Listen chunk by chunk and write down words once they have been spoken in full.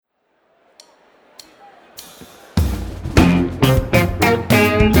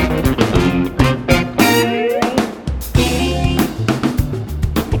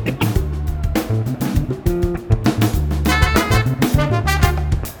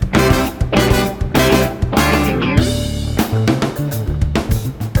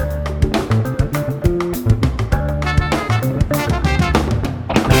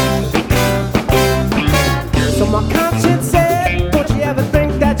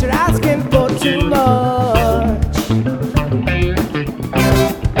asking for too much.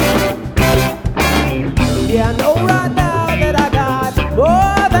 Yeah, I know right now that I got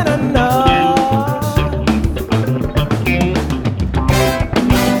more than enough.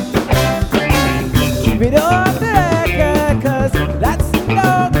 Keep it up there, 'cause that's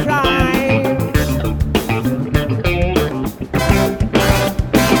no crime.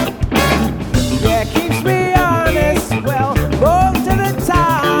 Yeah, keeps me honest, well, most of the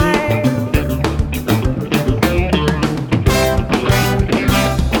time.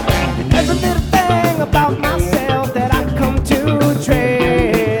 There's a little thing about myself that I come to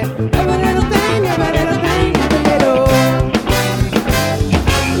dread. Every little thing, every little thing, every little.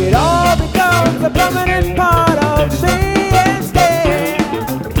 It all becomes a permanent part of me instead.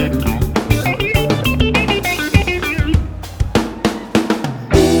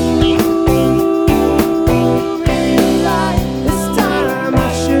 Like this time I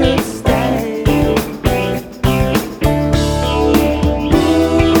should stay.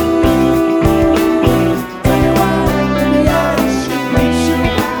 Tell you why, maybe I should meet you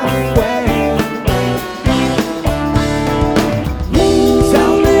halfway.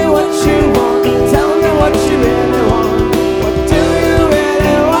 Tell me what you want, tell me what you really want. What do you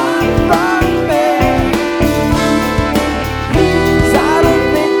really want from me? 'Cause I don't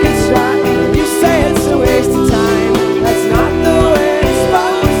think it's right. You say it's a waste of time. That's not the way it's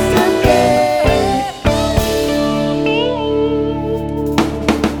supposed to be.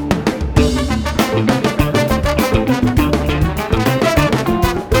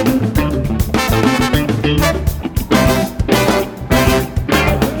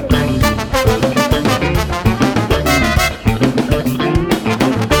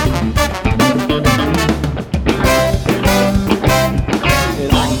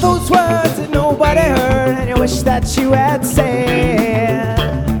 And all those words that nobody heard and you wish that you had said.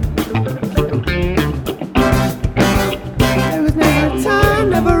 There was never a time,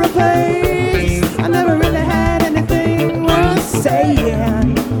 never a place. I never really had anything worth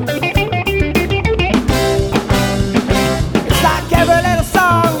saying. It's like every little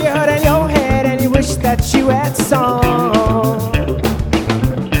song you heard in your head and you wish that you had sung.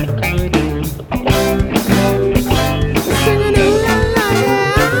 Singing ooh la la,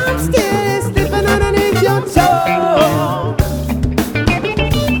 yeah, I'm still slipping underneath your tongue.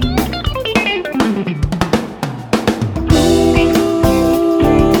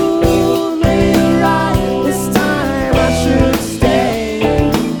 Ooh, maybe right this time I should stay.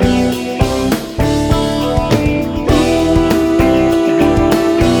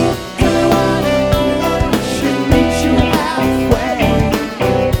 Tell me why I should meet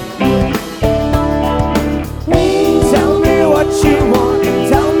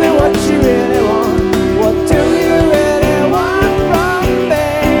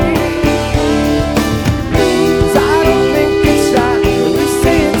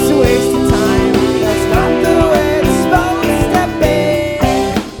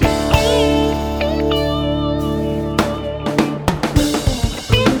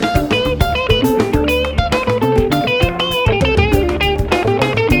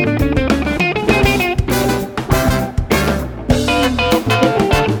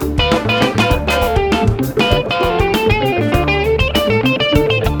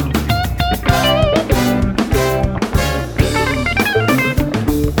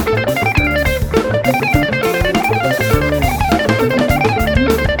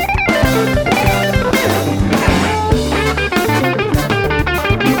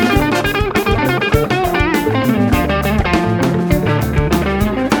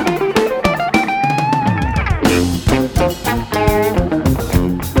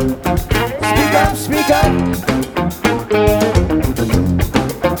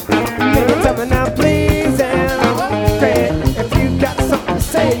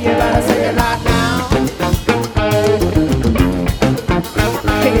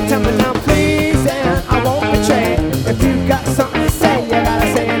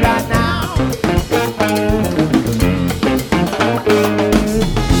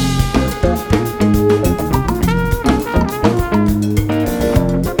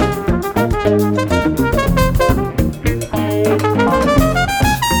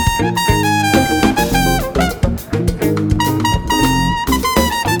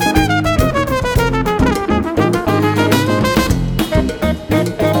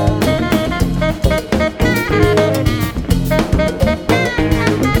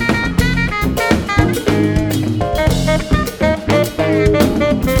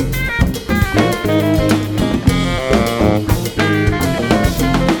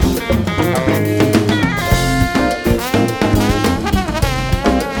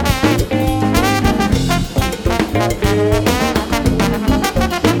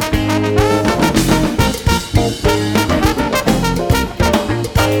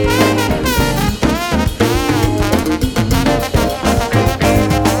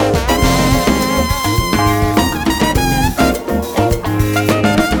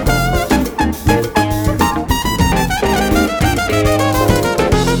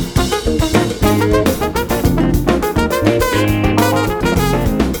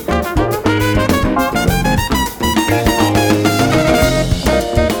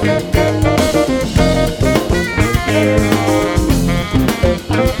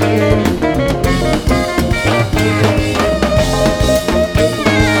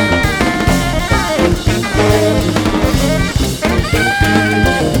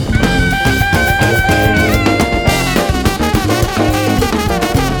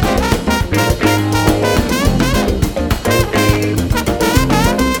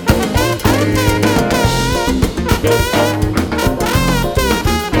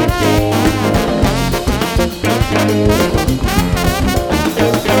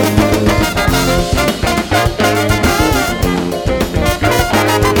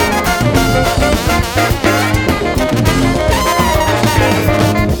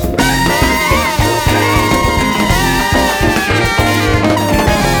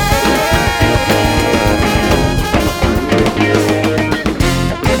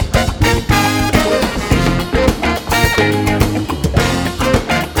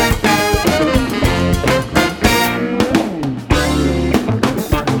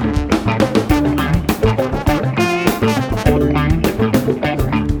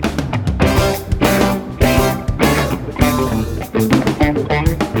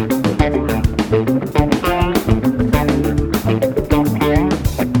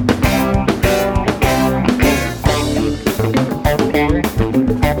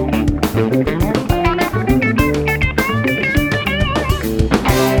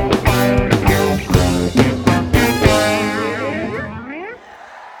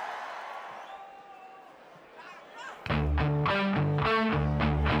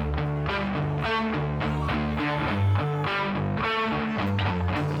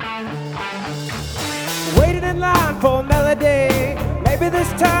maybe this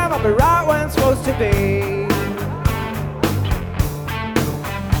time I'll be right where I'm supposed to be.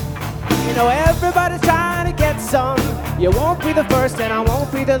 You know everybody's trying to get some. You won't be the first and I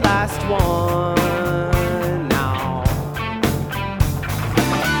won't be the last one. Now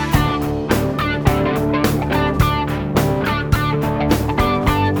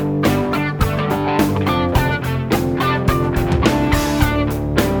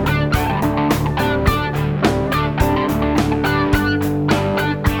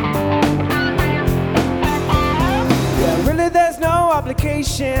yeah, really there's no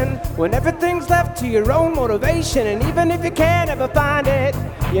obligation when everything's left to your own motivation. And even if you can't ever find it,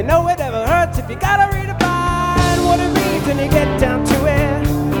 you know it never hurts if you gotta redefine what it means when you get down to it.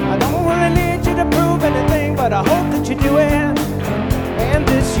 I don't really need you to prove anything, but I hope that you do it. And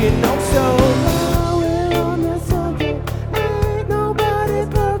this you know so while we're on the subject, ain't nobody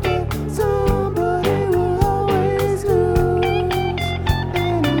perfect. Somebody will always lose.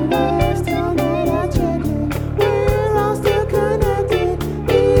 And the last time that I checked it, we're all still connected,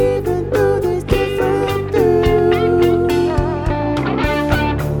 even through these different views.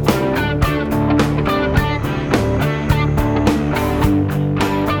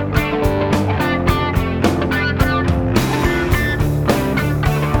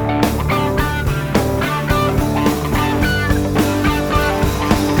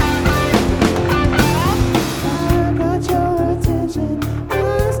 I got your attention. I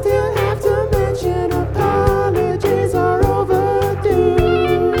still have to mention apologies are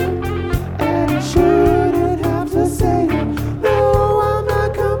overdue. And I shouldn't have to say it. No, I'm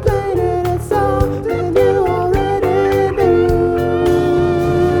not complaining. It's something you already knew.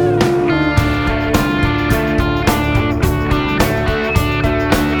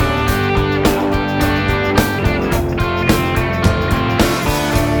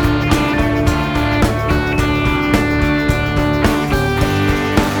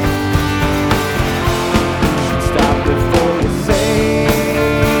 Stop before you say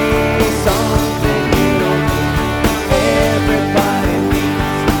something you don't mean. Everybody needs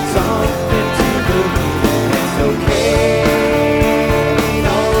something to believe in. It's okay.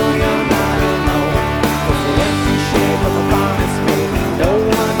 No, you're not alone. It's the empty shape of a promise made. No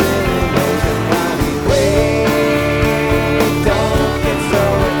one really knows it. While we wait, don't get so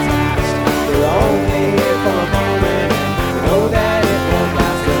attached. You're only here for a moment. You know that it won't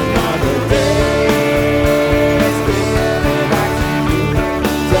last another day. It's giving back to you.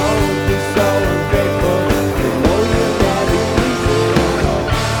 Don't be so ungrateful. You know you're never easy.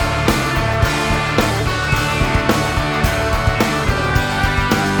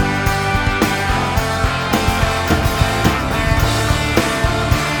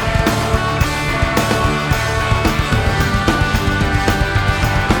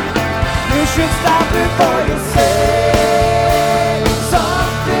 You should stop before you say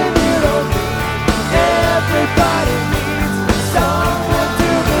something you don't mean. Everybody needs someone to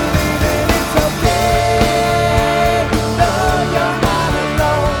believe in. It's okay. No, you're not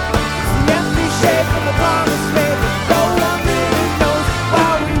alone. It's the empty shape of a promise made. No one really knows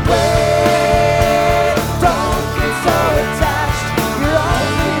while we wait. Don't get so attached. You're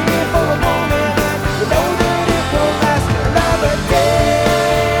only here for a moment. You know that it won't last another day.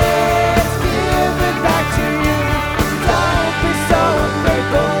 It's giving back to you.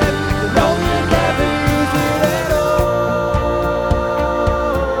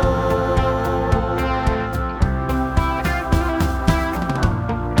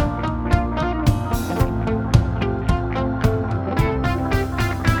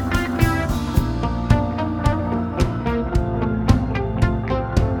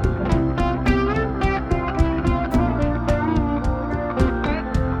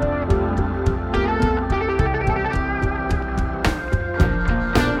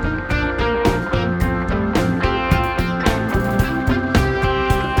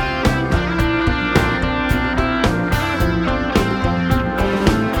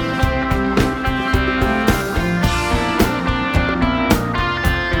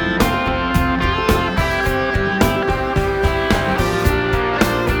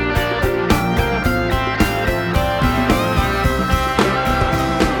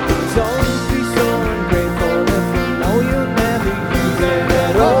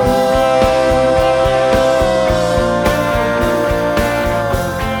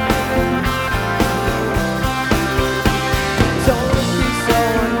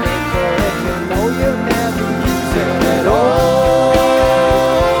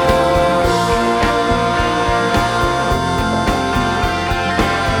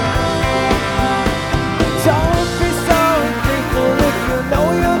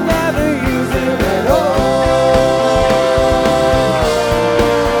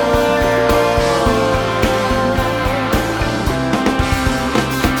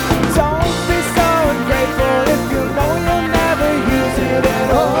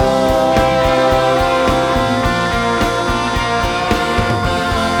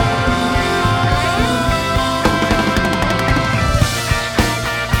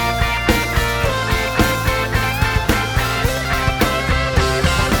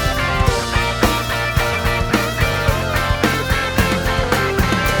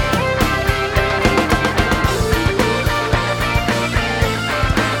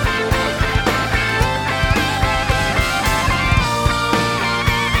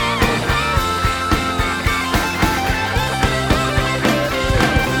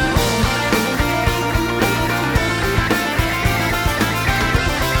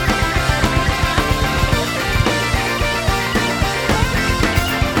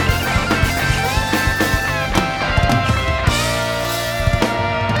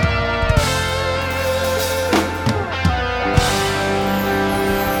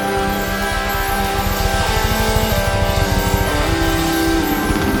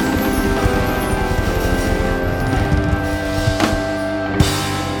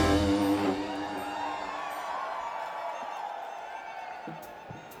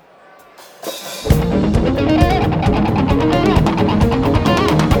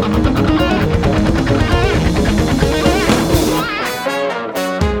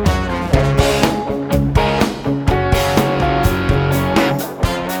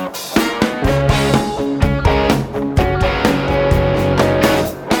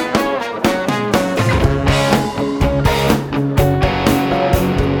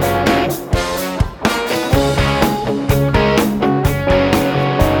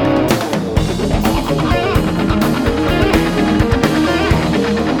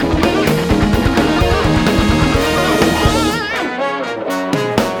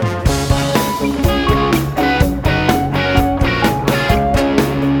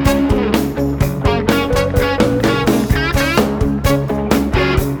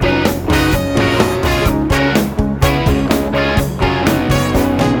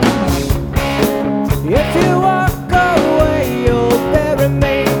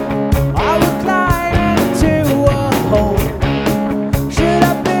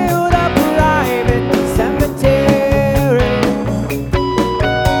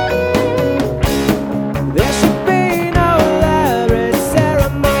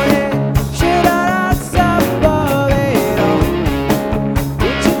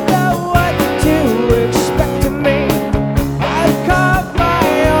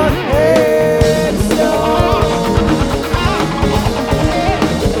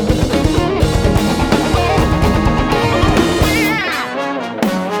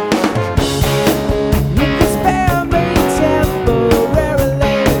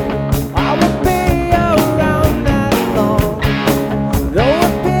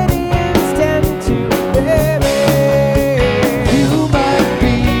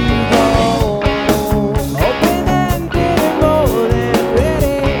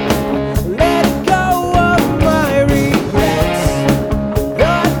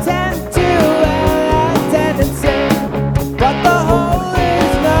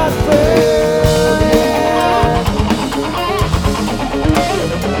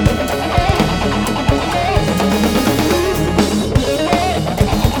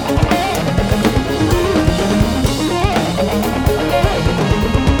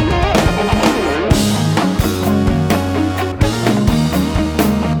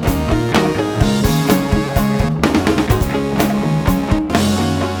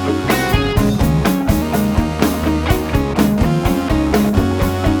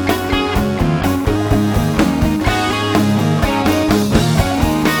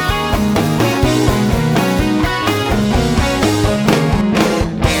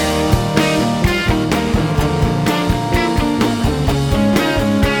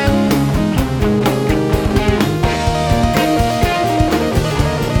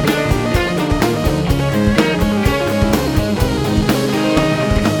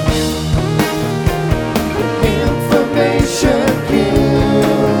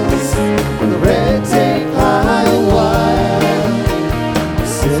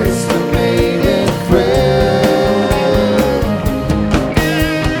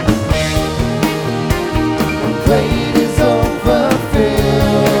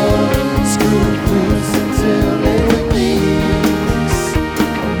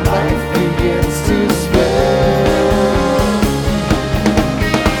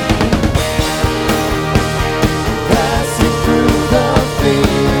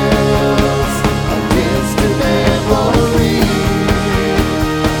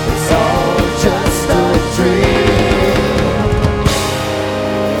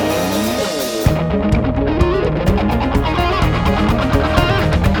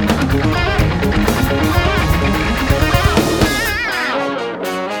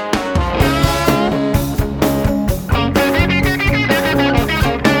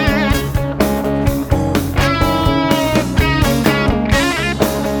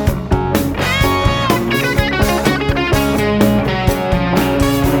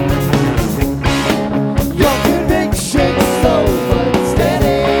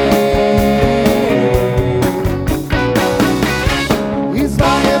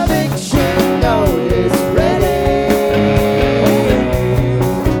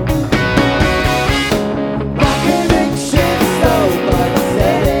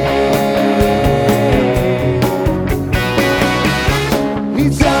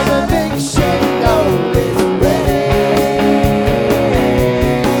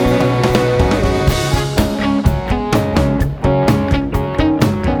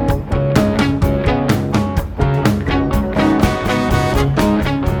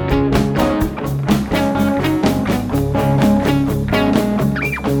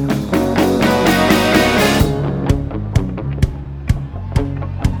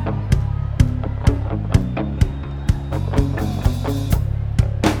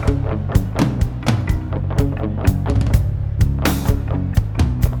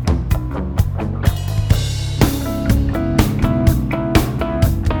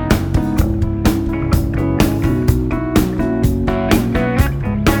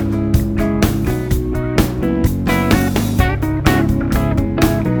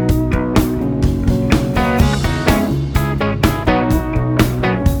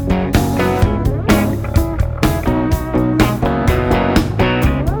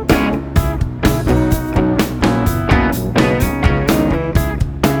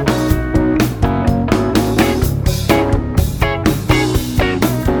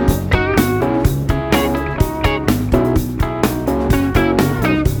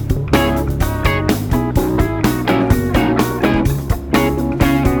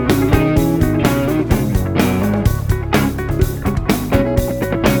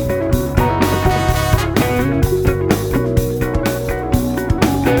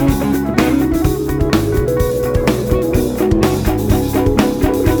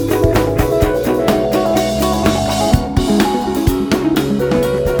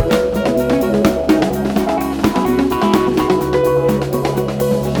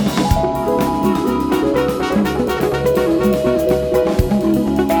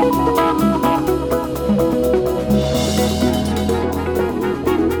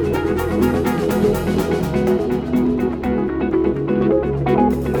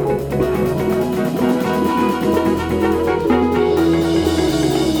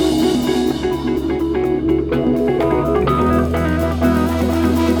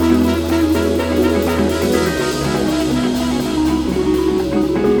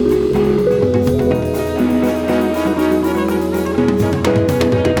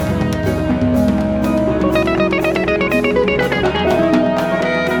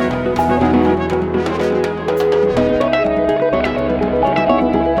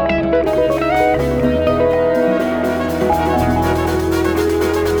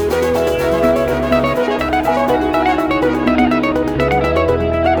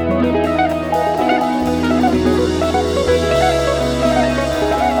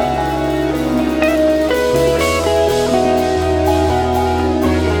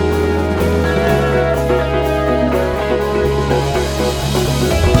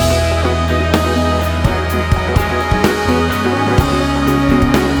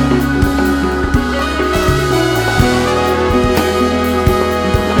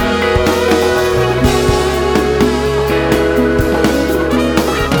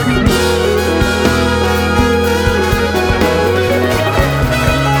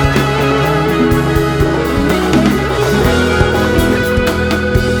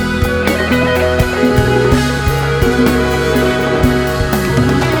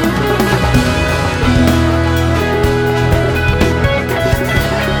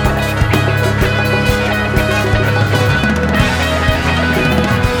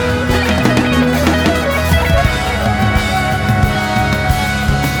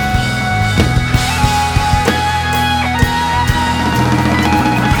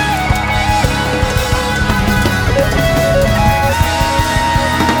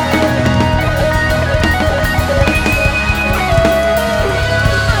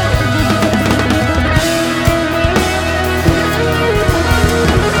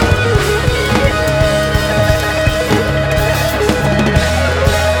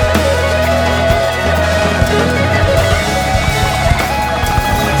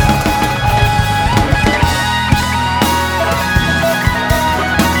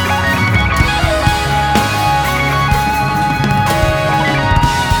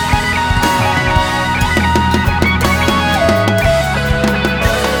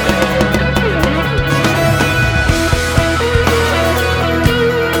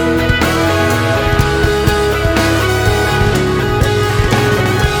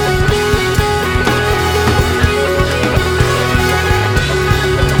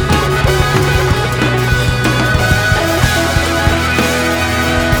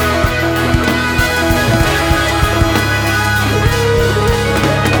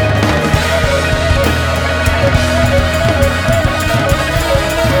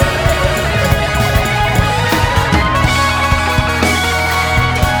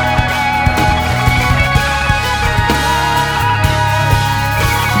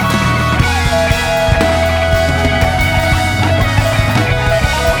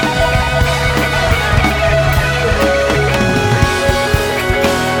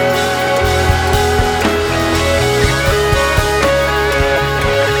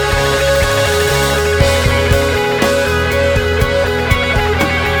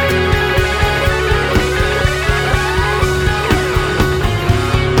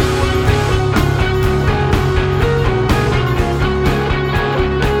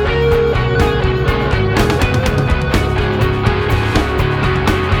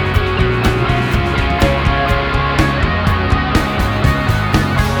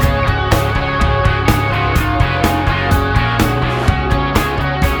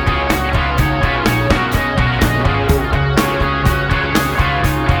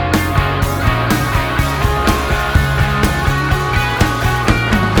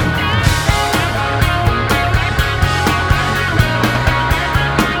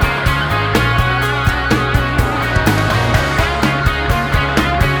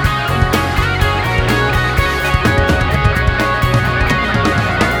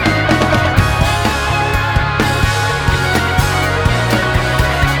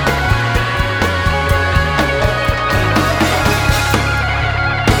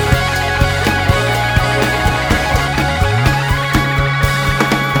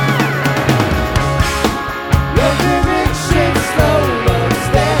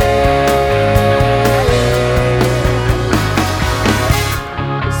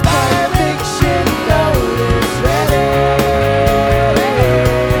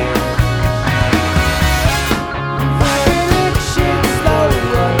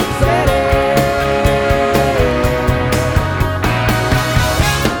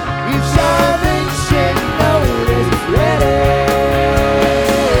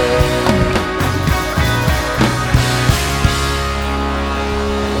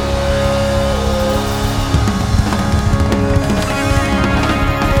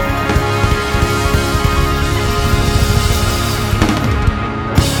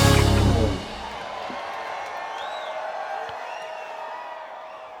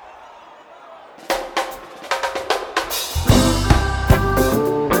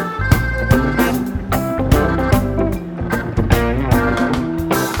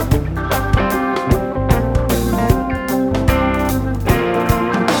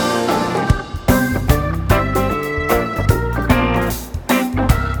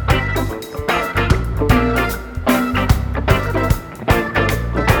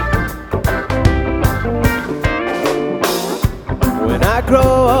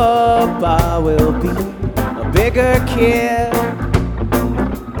 kid.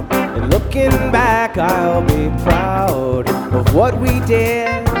 And looking back, I'll be proud of what we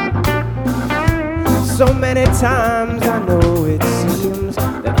did. So many times I know it seems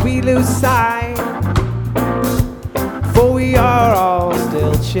that we lose sight, for we are all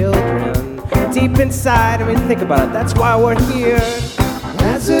still children deep inside. I mean, think about it, that's why we're here.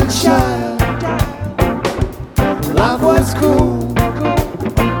 As a child, life was cool.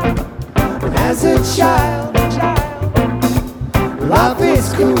 And as a child, life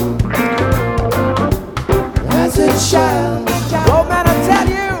is cool. As a child, oh man, I tell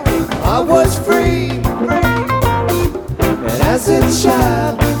you, I was free. And as a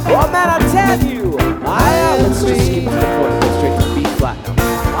child, oh man, I tell you, I was free. Let's just skip to the point, go straight to B flat now.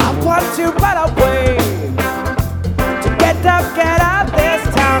 I want to run away, to get out this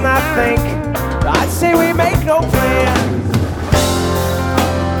town. I think I'd say we make no plans.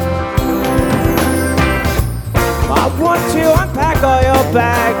 I want to unpack all your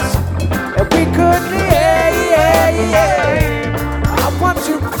bags, and we could, I want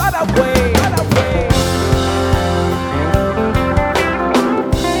to run away, run away.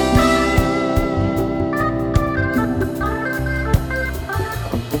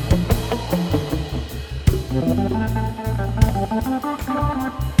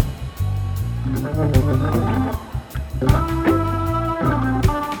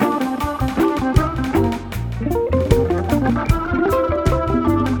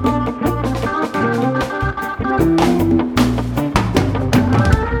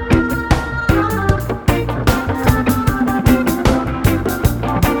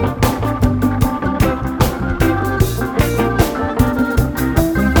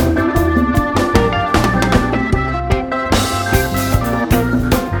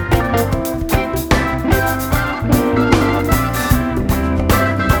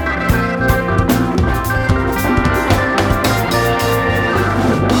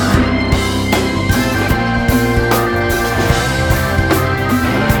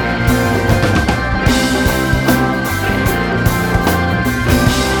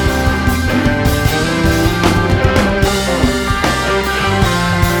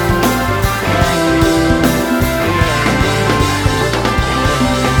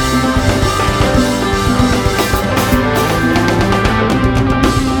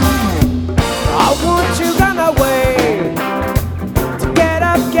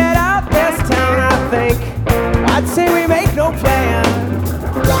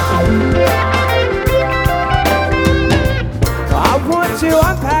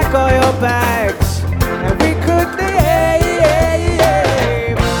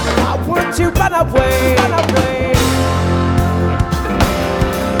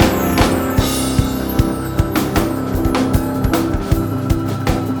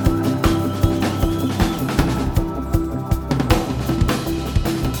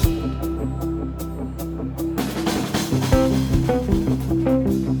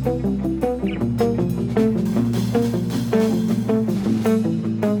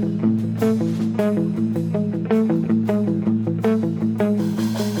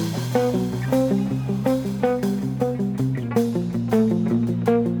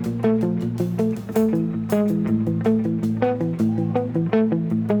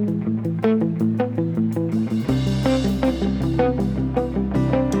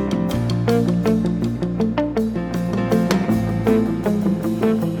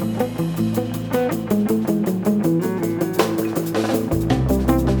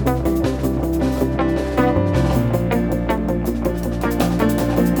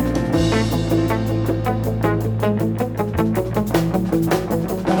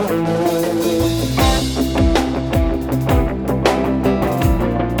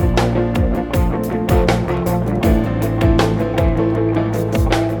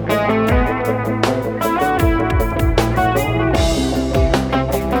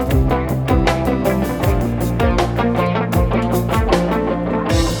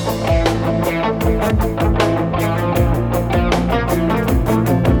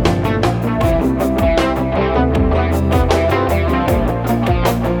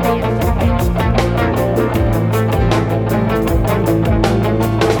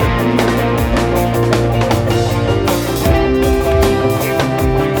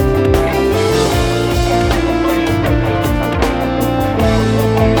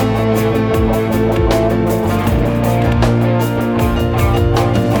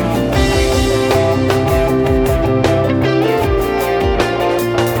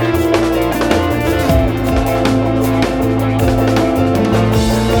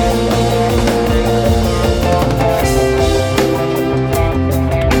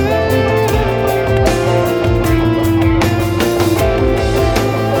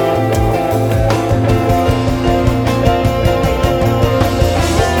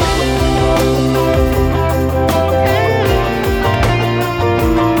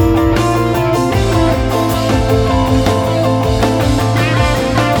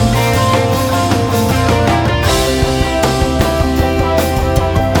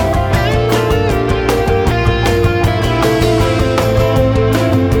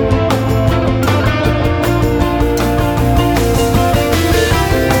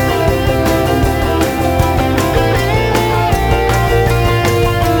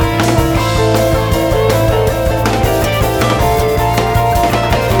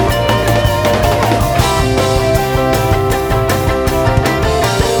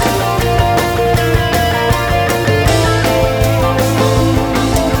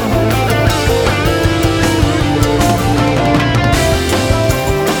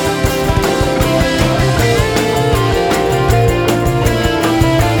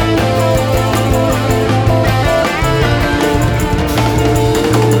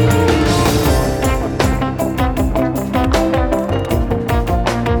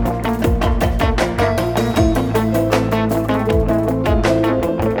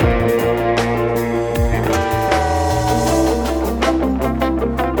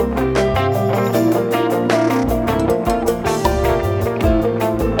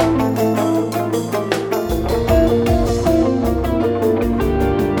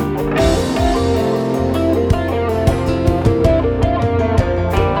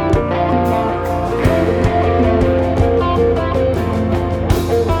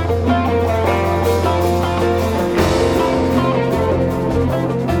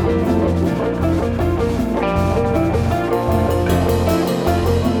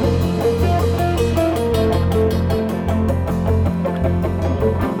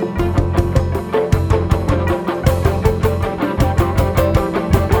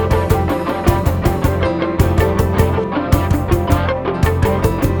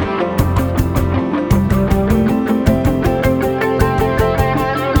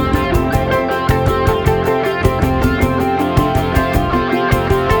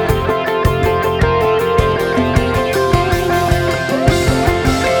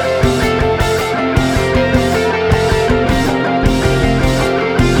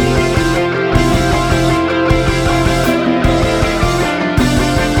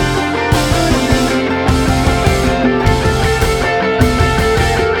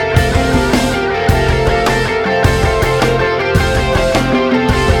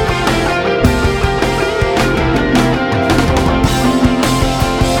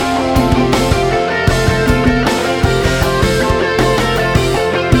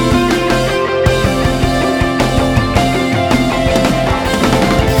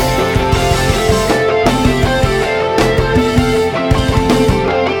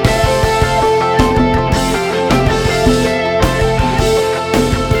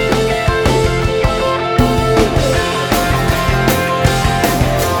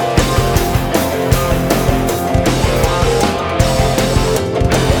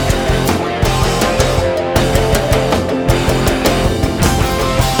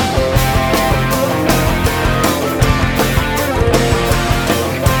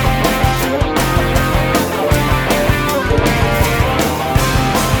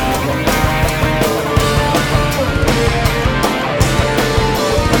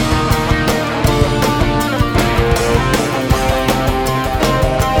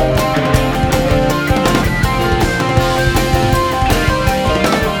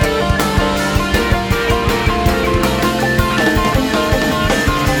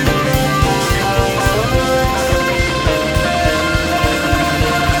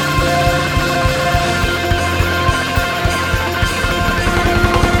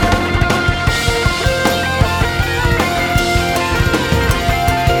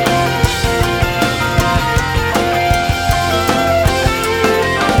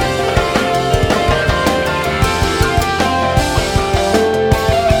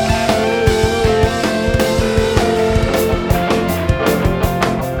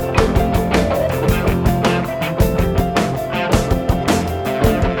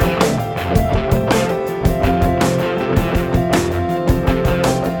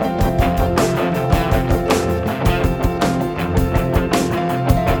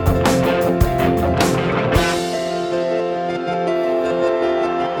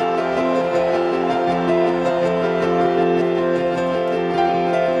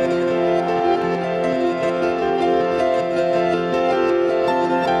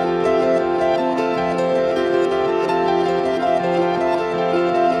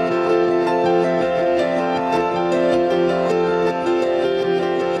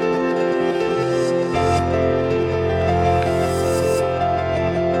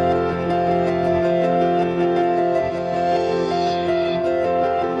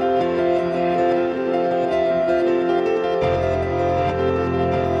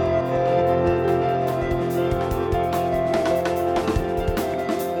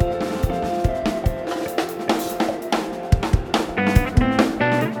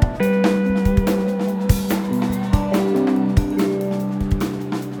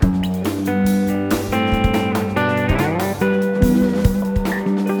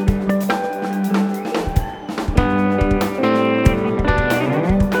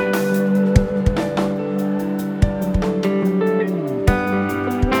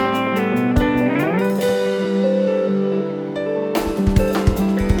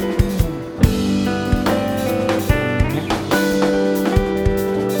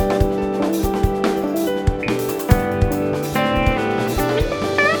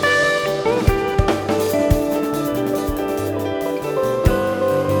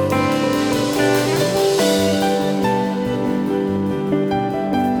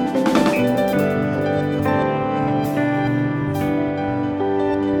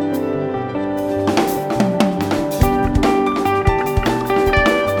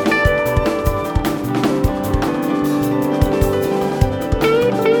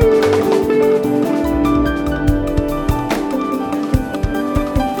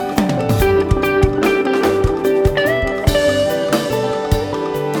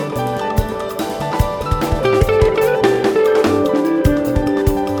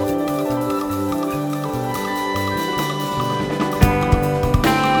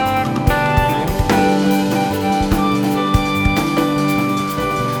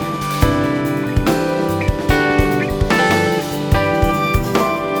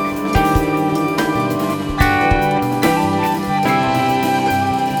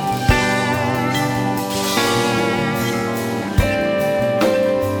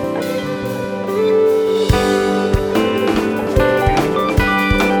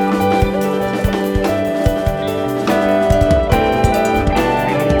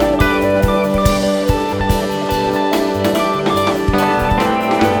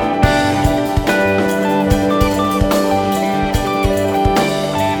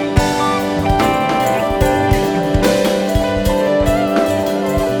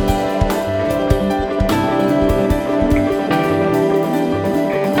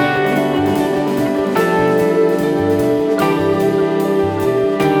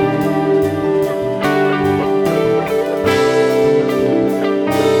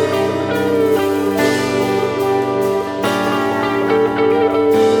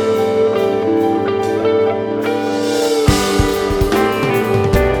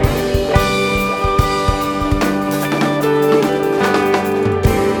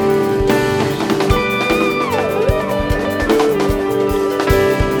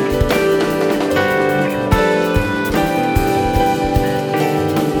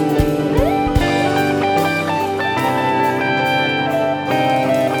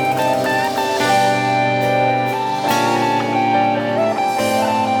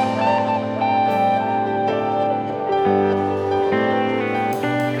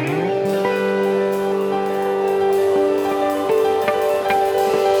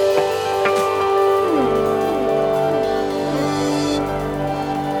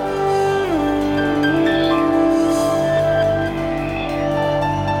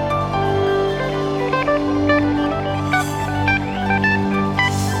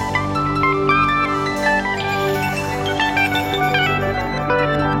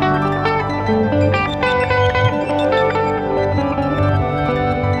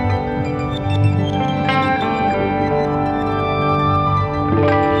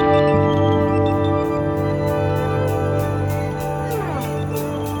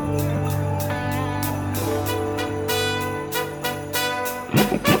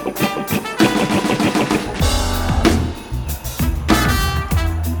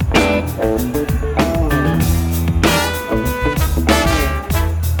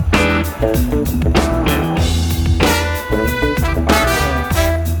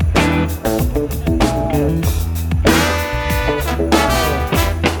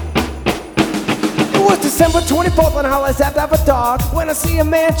 December 24th on Hollis after dark, when I see a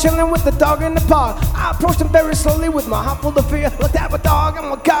man chilling with the dog in the park. I approached him very slowly with my heart full of fear. Looked at my dog,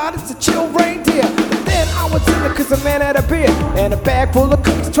 oh my God, it's a chill reindeer. But then I was in it cause the man had a beard and a bag full of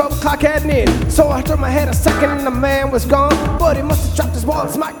cookies, 12 o'clock had neared. So I turned my head a second and the man was gone. But he must have dropped his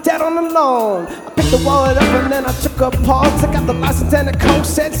wallet, smacked dead on the lawn. I picked the wallet up and then I took a pause. I got the license and the code,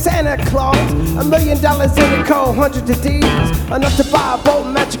 said Santa Claus. $1 million in the code, hundreds of D's, enough to buy a boat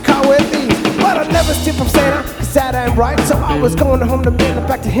and match a car with these. But I never steal from Santa, cause that ain't right. So I was going home to bed and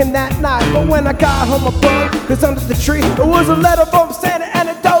back to him that night. But when I got home I bugged, cause under the tree there was a letter from Santa and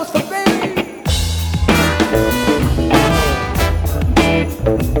a dose for me.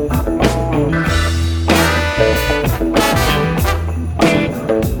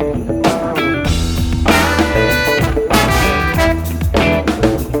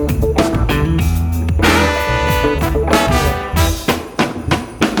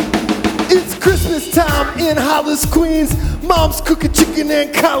 In Hollis, Queens, mom's cooking chicken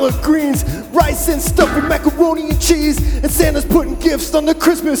and collard greens, rice and stuffing, macaroni and cheese, and Santa's putting gifts on the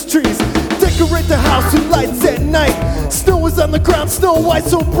Christmas trees. Decorate the house with lights at night. Snow is on the ground, snow white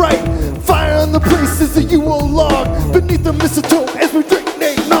so bright. Fire on the place is a Yule log beneath the mistletoe as we drink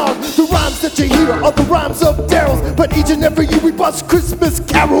eggnog. The rhymes that you hear are the rhymes of Daryl's, but each and every year we bust Christmas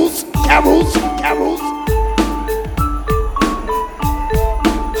carols, carols, carols.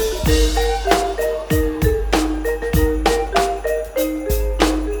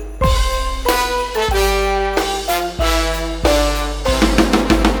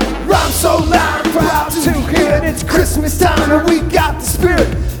 It's Christmas time and we got the spirit.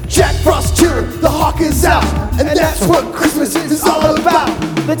 Jack Frost chillin', the hawk is out, and that's what Christmas is all about.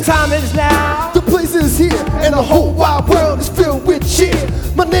 The time is now, the place is here, and the whole wide world is filled with cheer.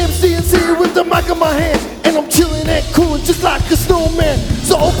 My name's CNC with the mic in my hand, and I'm chillin' and coolin' just like a snowman.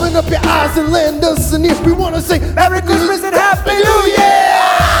 So open up your eyes and lend us an ear. We wanna say Merry Christmas and Happy New Year!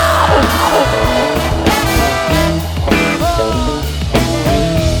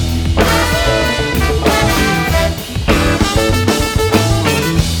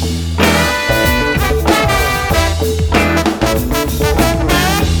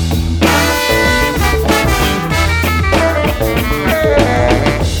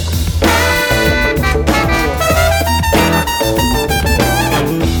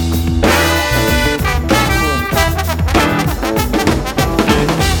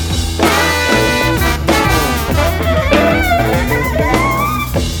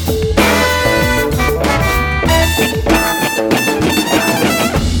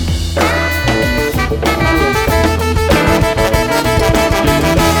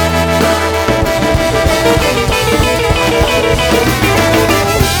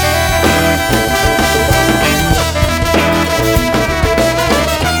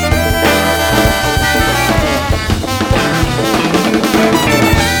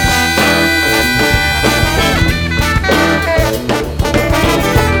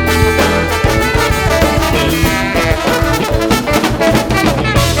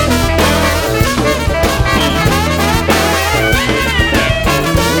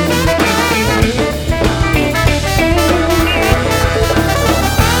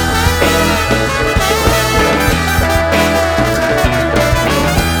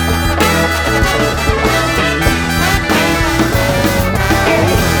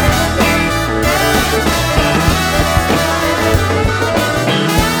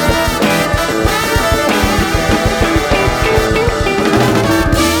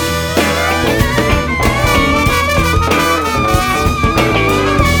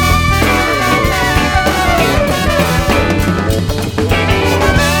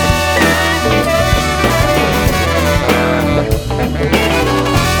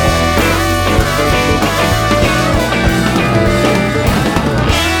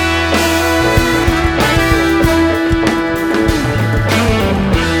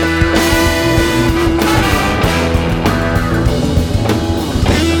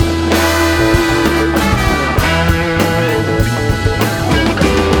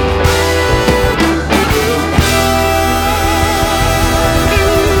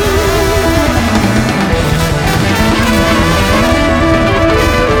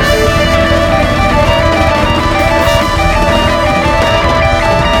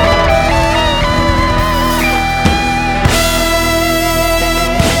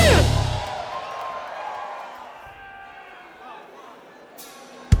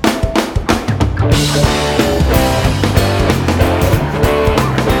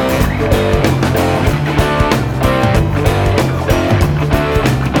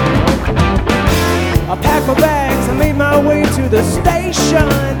 the station.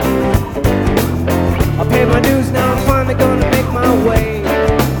 I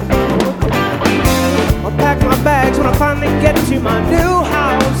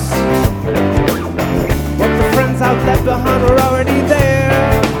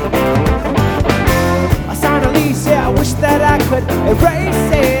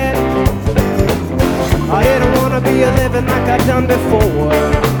done before.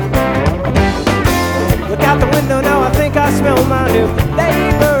 Look out the window now, I think I smell my new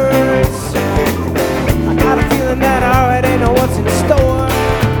neighbors. I got a feeling that I already know what's in store.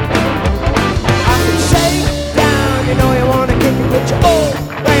 I can shake down, you know you wanna kick it with your old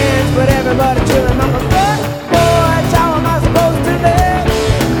friends, but everybody chilling on the floor. Boy, how am I supposed to live?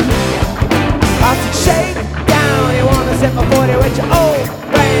 I can shake down, you wanna sip a 40 with your old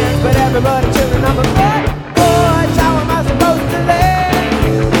friends, but everybody chilling on the floor. Boy, how am I supposed to live?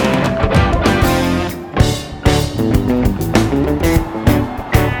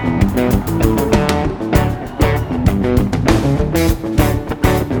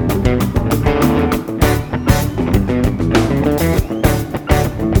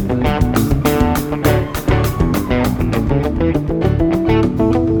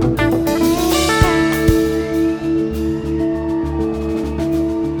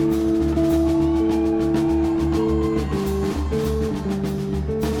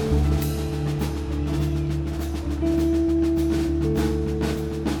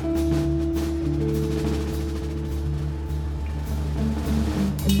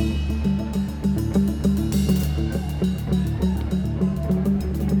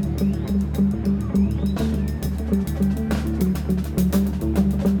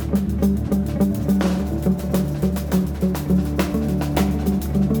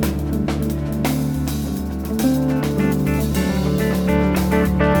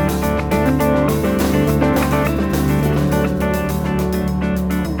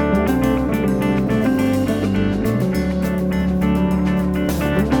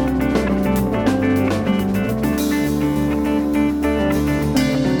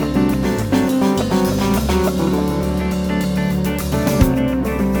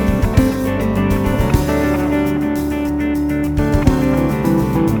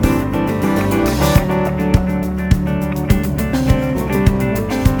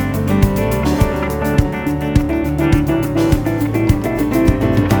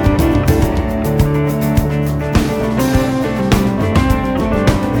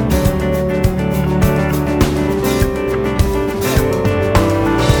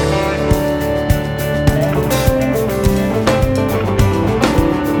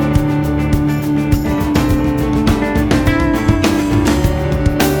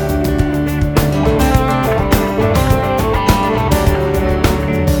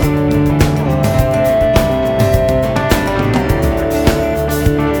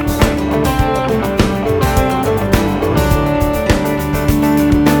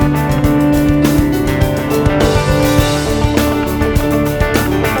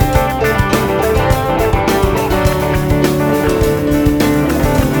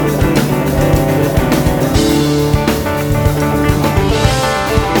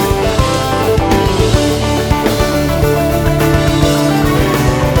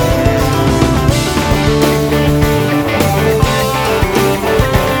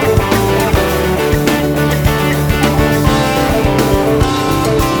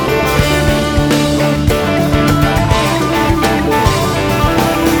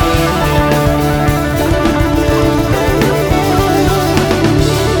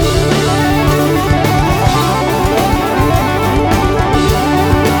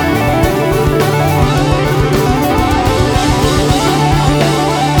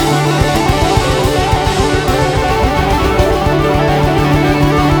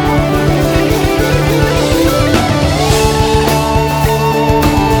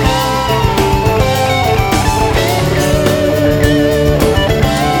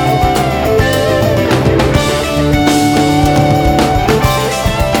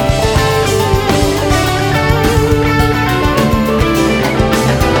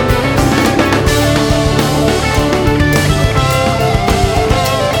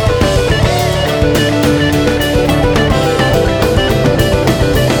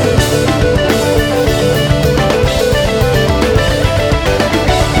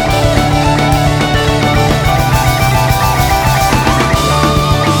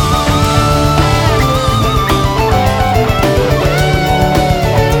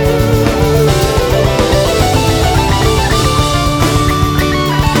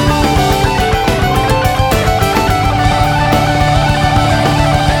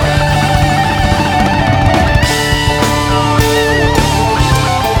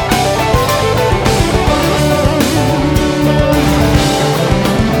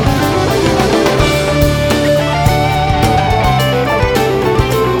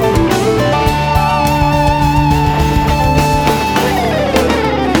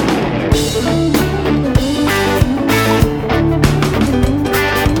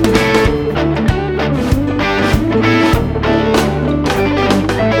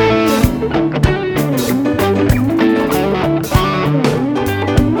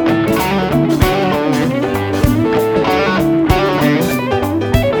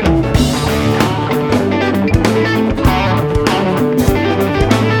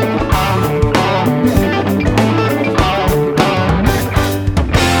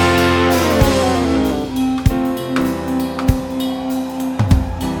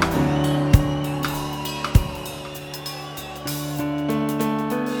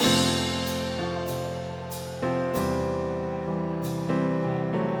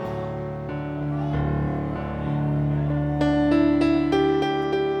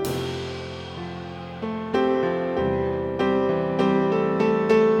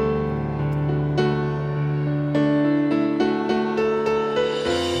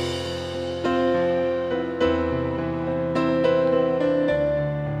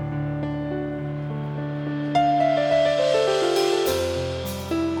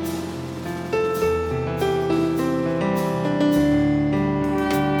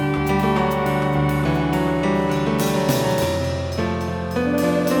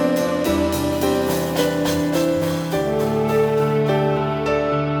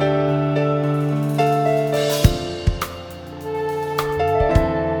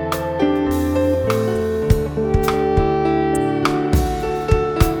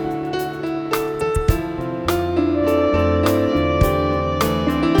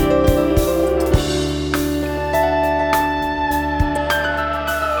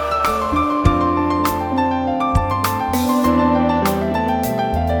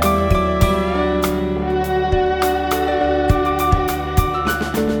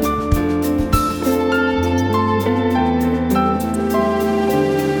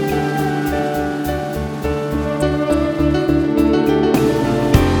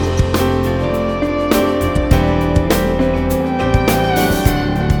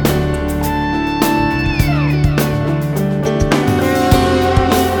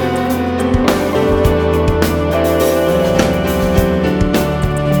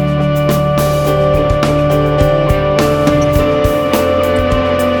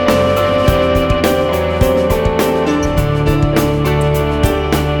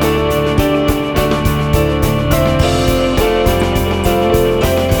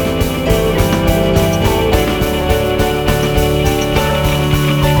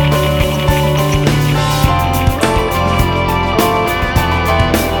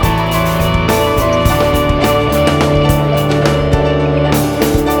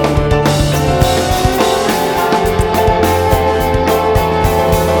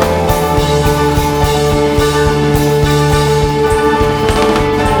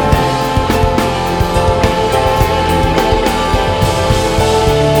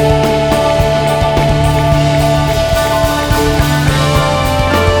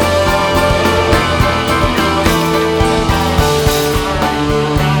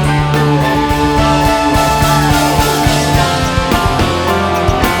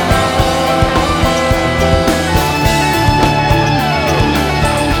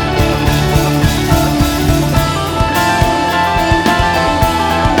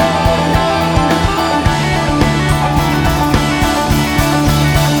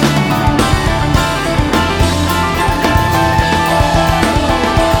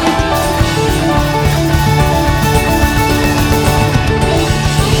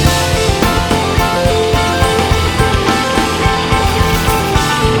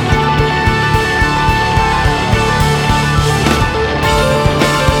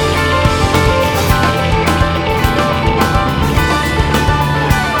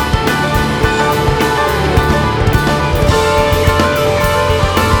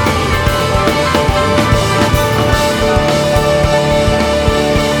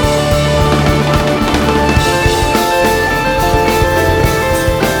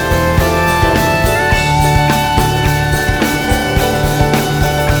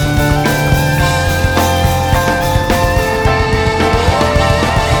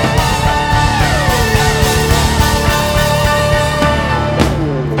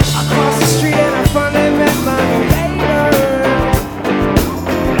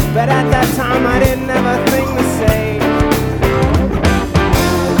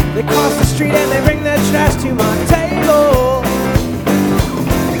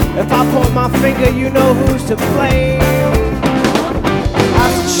 If I point my finger, you know who's to blame. I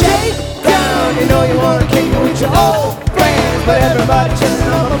said, shake down, you know you wanna kick it with your old friends, but everybody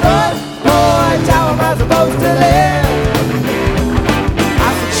chilling on the front porch. How am I supposed to live? I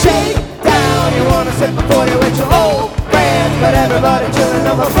said, shake down, you wanna sip a 40 with your old friends, but everybody chilling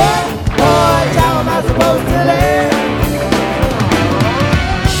on the front porch. How am I supposed to live?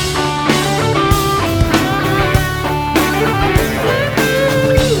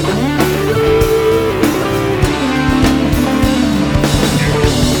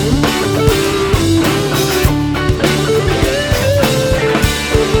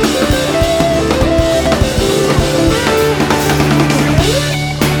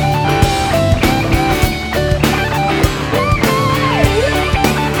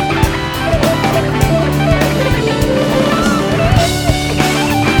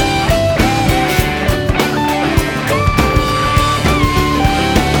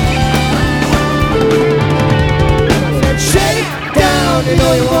 You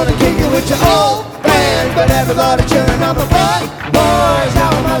know you wanna kick it with your old friends, but everybody chilling on the front porch.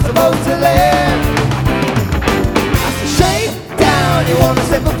 How am I supposed to live? I said, shake down. You wanna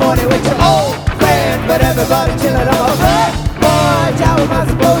sip a 40 with your old friends, but everybody chilling on the front porch. How am I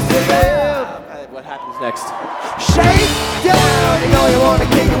supposed to live? What happens next? Shake down. You know you wanna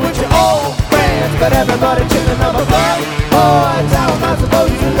kick it with your old friends, but everybody chilling on the front porch. How am I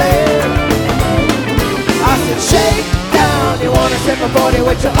supposed to live? I said, shake down. You wanna sip a 40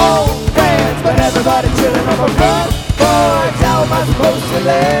 with your old friends, but everybody chilling on the front porch. How am I supposed to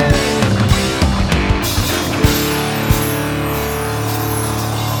live?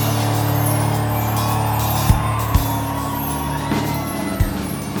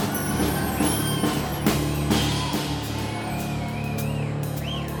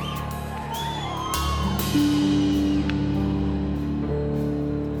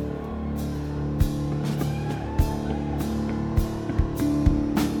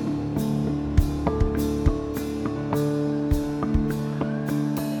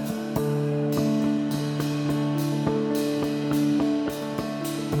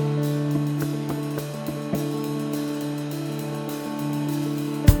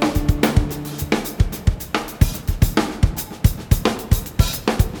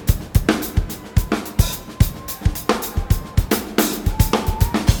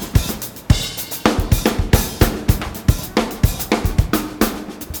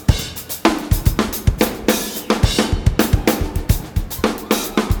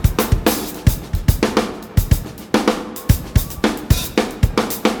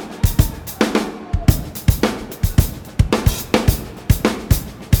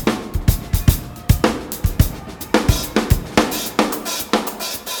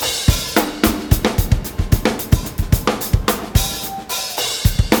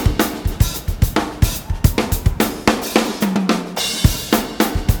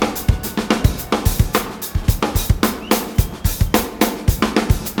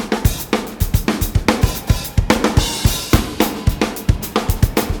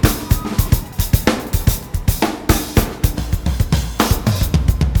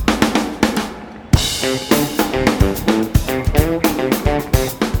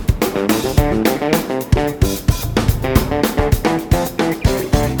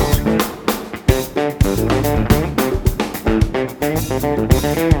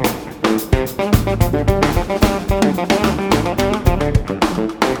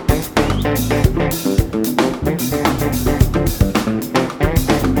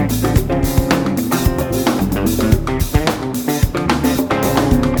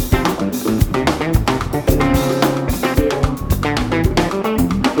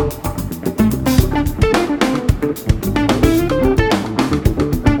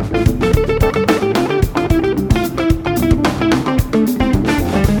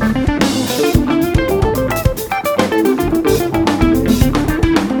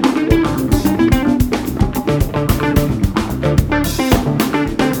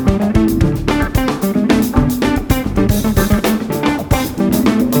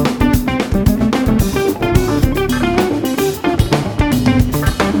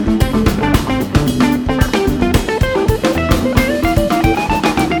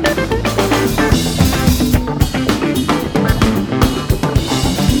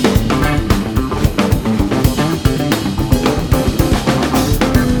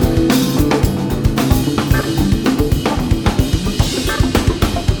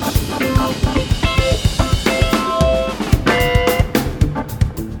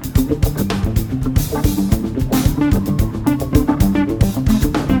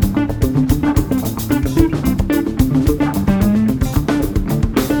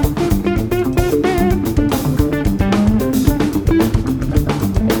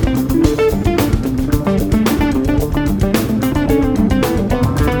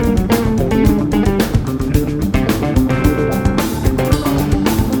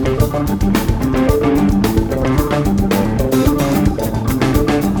 Bye.